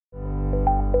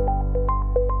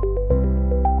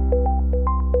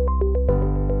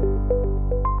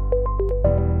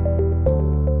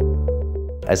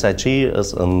SIG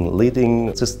is a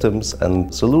leading systems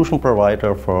and solution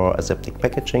provider for aseptic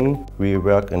packaging. We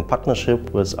work in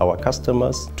partnership with our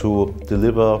customers to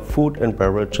deliver food and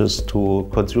beverages to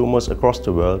consumers across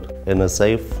the world in a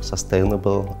safe,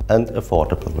 sustainable and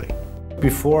affordable way.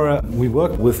 Before, we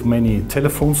worked with many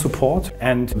telephone support,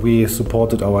 and we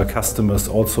supported our customers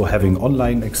also having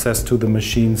online access to the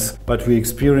machines. But we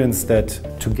experienced that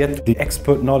to get the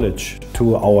expert knowledge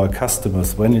to our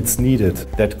customers when it's needed,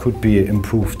 that could be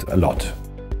improved a lot.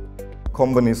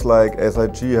 Companies like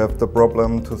SIG have the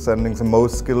problem to sending the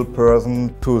most skilled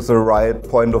person to the right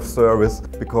point of service,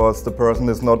 because the person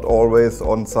is not always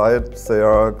on site, they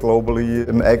are globally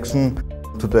in action.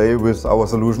 Today with our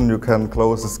solution you can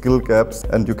close the skill gaps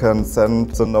and you can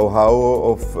send the know-how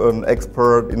of an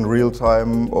expert in real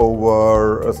time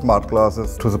over smart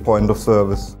glasses to the point of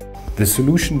service. The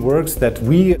solution works that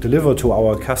we deliver to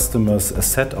our customers a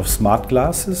set of smart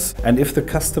glasses, and if the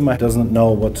customer doesn't know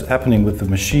what's happening with the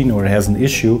machine or has an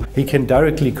issue, he can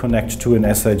directly connect to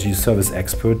an SIG service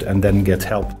expert and then get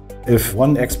help. If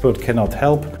one expert cannot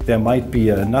help, there might be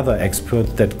another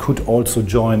expert that could also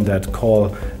join that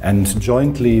call, and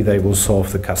jointly they will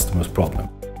solve the customer's problem.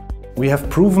 We have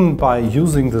proven by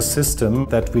using the system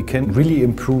that we can really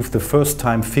improve the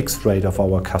first-time fix rate of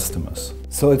our customers.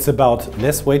 So it's about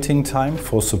less waiting time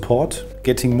for support,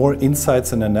 getting more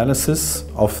insights and analysis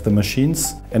of the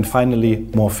machines, and finally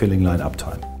more filling line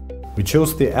uptime. We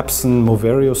chose the Epson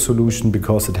Moverio solution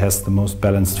because it has the most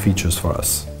balanced features for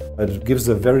us. It gives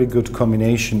a very good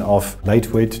combination of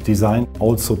lightweight design.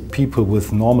 Also, people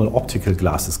with normal optical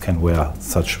glasses can wear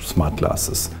such smart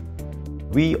glasses.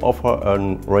 We offer a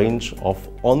range of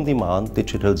on-demand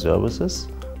digital services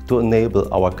to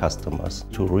enable our customers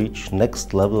to reach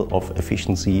next level of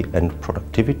efficiency and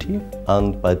productivity.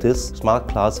 And by this, smart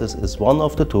glasses is one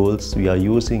of the tools we are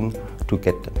using to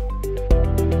get them.